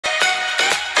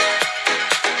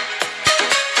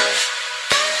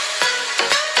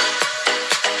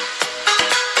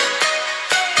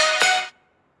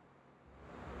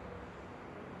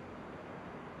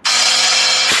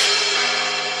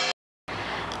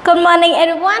Good morning,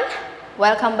 everyone.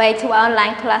 Welcome back to our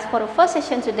online class for the first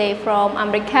session today from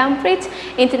Cambridge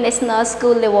International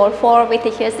School Level 4 with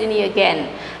teacher SREYNY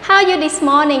again. How are you this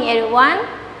morning, everyone?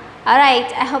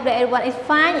 Alright, I hope that everyone is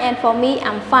fine, and for me,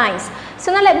 I'm fine.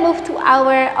 So now let's move to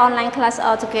our online class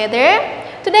all together.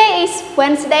 Today is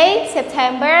Wednesday,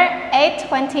 September 8,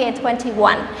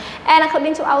 2021. And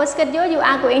according to our schedule, you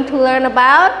are going to learn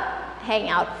about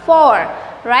Hangout 4,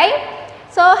 right?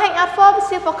 So Hangout 4, we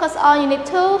still focus on you need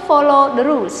to follow the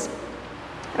rules,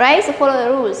 right? So follow the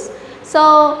rules.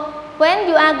 So when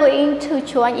you are going to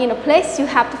join in a place, you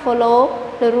have to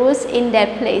follow the rules in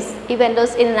that place. Even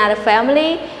those in another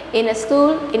family, in a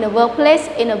school, in a workplace,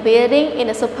 in a building, in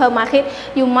a supermarket,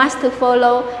 you must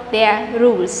follow their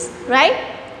rules, right?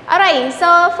 Alright,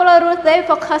 so follow rules, they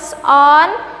focus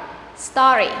on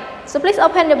story. So please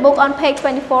open the book on page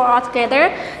 24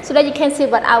 altogether so that you can see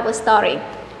about our story.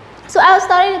 So our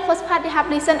story, the first part you have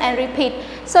listen and repeat.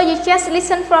 So you just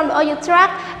listen from the audio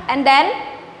track and then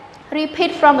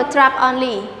repeat from the track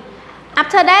only.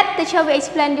 After that, the teacher will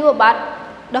explain you about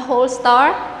the whole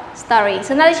story.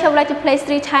 So now the teacher would like to play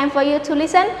 3 times for you to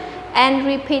listen and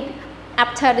repeat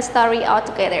after the story all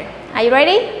together. Are you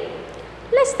ready?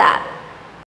 Let's start.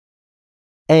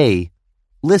 A.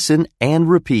 Listen and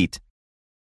repeat.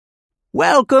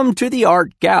 Welcome to the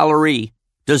art gallery.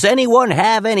 Does anyone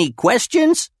have any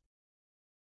questions?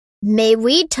 May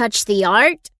we touch the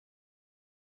art?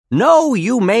 No,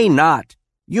 you may not.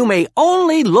 You may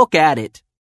only look at it.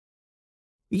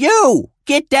 You,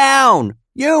 get down.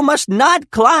 You must not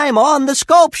climb on the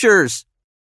sculptures.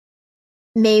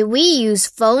 May we use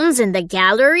phones in the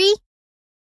gallery?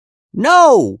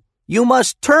 No, you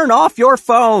must turn off your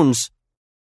phones.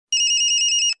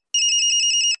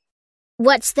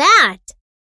 What's that?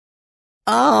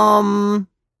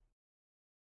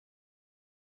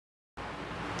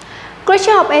 Great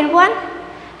job, everyone.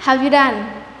 Have you done?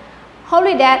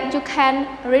 Hopefully that you can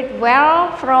read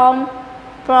well from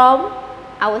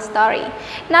our story.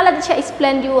 Now let the teacher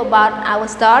explain you about our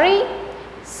story.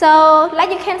 So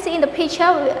like you can see in the picture,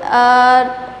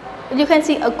 you can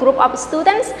see a group of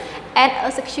students and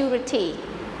a security.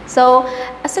 So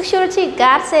a security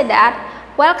guard said that,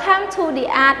 "Welcome to the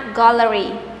art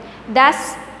gallery.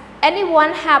 Does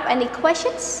anyone have any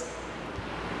questions?"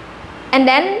 And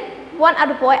then one of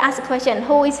the boys asked a question.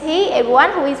 Who is he?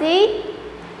 Everyone, who is he?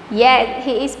 Yes,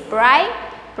 he is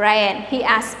Brian. He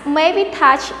asked, "May we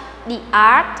touch the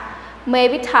art? May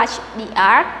we touch the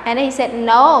art?" And he said,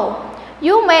 "No,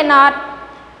 you may not.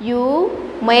 You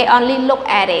may only look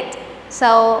at it."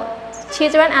 So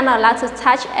children are not allowed to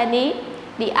touch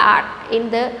the art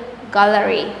in the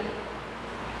gallery.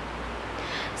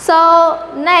 So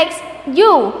next,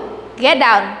 you get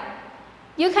down.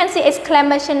 You can see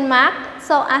exclamation mark.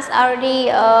 So as I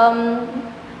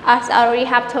already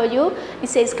have told you, it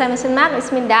says exclamation mark.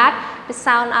 It means that the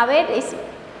sound of it is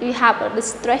you have the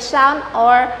stretch sound,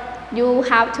 or you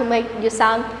have to make your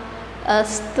sound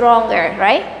stronger,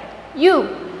 right? You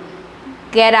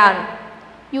get down.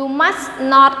 You must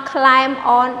not climb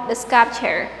on the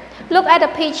sculpture. Look at the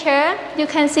picture. You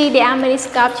can see there are many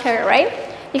sculptures, right?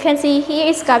 You can see here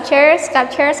is sculpture,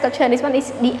 and this one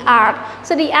is the art.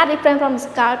 So the art is different from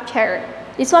sculpture.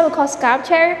 This one we call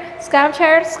sculpture,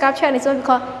 and this one we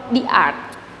call the art.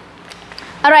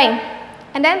 Alright,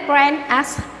 and then Brian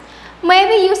asked, "May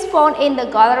we use phone in the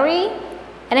gallery?"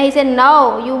 And then he said,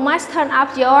 "No, you must turn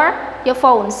off your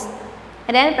phones."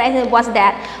 And then Brian said, "What's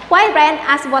that?" Why Brian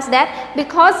asked what's that?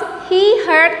 Because he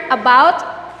heard about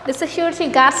the security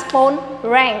guard's phone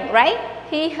rang, right?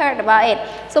 He heard about it.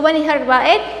 So when he heard about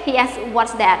it, he asked,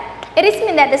 "What's that?" It is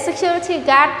mean that the security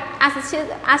guard asked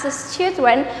the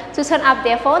children to turn off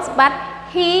their phones, but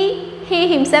he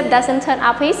himself doesn't turn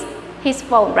off his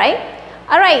phone, right?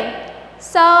 Alright,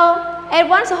 so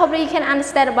everyone, so hopefully you can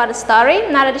understand about the story.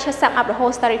 Now let me just sum up the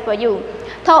whole story for you.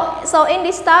 So in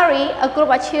this story, a group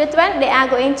of children, they are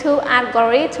going to art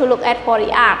gallery to look at for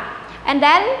the art. And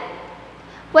then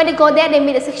when they go there, they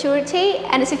meet the security,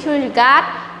 and the security guard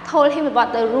told him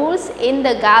about the rules in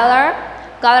the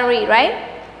gallery, right?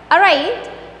 Alright,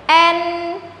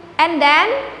 and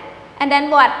then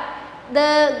what?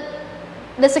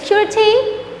 The security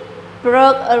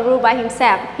broke a rule by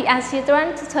himself. He asked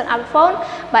children to turn off the phone,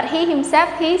 but he himself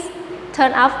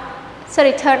turned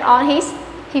on his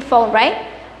phone, right?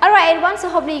 Alright, everyone, so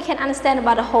hopefully you can understand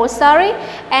about the whole story,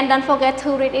 and don't forget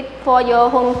to read it for your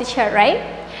homework teacher, right?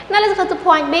 Now let's go to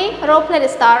point B, role play the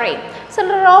story. So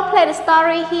the role play the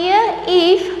story here,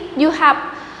 if you have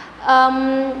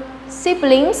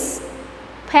siblings,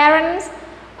 parents,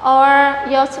 or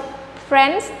your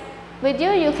friends with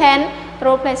you, you can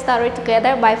role play story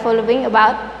together by following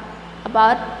about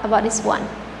about this one,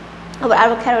 about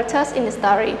our characters in the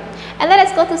story. And then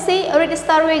let's go to C, read the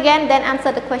story again, then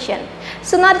answer the question.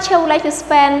 So now the teacher would like to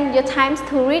spend your time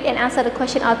to read and answer the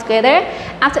question all together.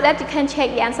 After that, you can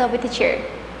check the answer with the teacher.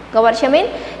 Got what I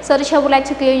mean? So the teacher would like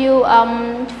to give you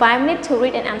 5 minutes to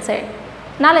read and answer.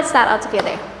 Now let's start all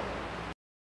together.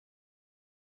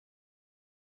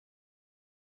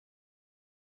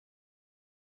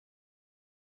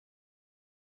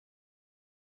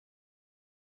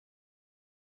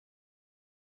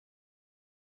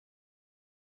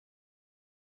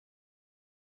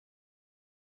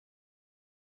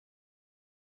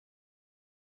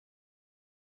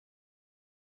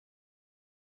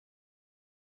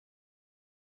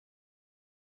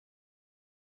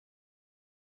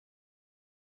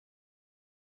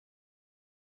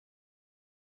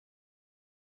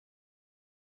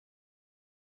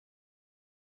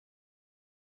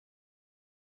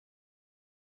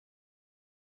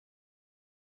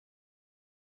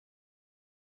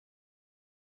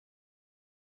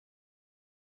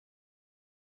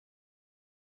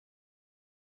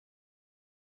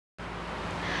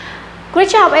 Great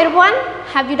job, everyone.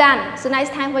 Have you done? So now it's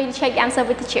time for you to check the answer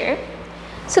with the teacher.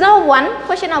 So number 1,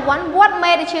 question number 1, what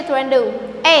made the children do?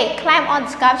 A, climb on the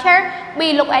sculpture.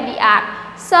 B, look at the art.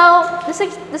 So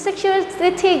the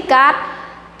security guard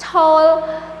told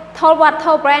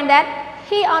Brian that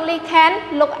he only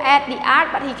can look at the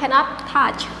art, but he cannot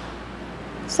touch.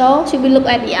 So should we look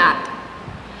at the art?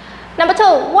 Number 2,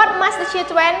 what must the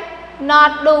children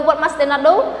not do? What must they not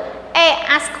do? A,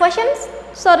 ask questions.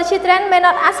 So the children may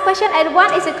not ask questions.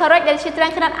 Everyone, is it correct that the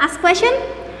children cannot ask questions?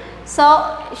 So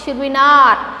should we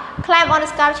not climb on the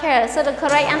sculpture? So the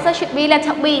correct answer should be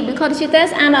letter B, because the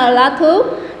children are not allowed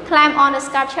to climb on the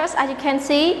sculptures. As you can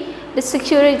see, the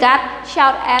security guard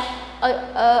shout at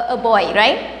a boy,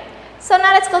 right? So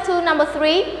now let's go to number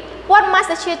 3. What must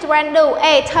the children do?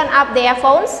 A, turn up their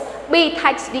phones. B,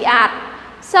 touch the art.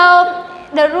 So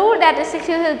the rule that the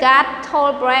security guard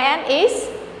told Brian is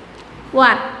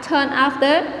what? Turn off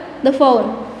the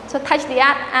phone. So touch the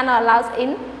art and allows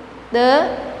in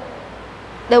the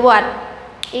what?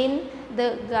 In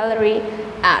the gallery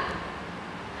art.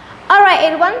 Alright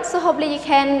everyone, so hopefully you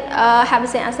can have the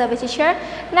same answer with teacher.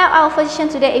 Now our first session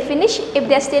today is finished. If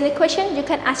there's still any question, you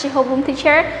can ask your homeroom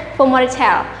teacher for more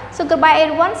detail. So goodbye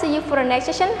everyone, see you for the next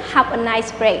session. Have a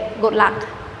nice break. Good luck.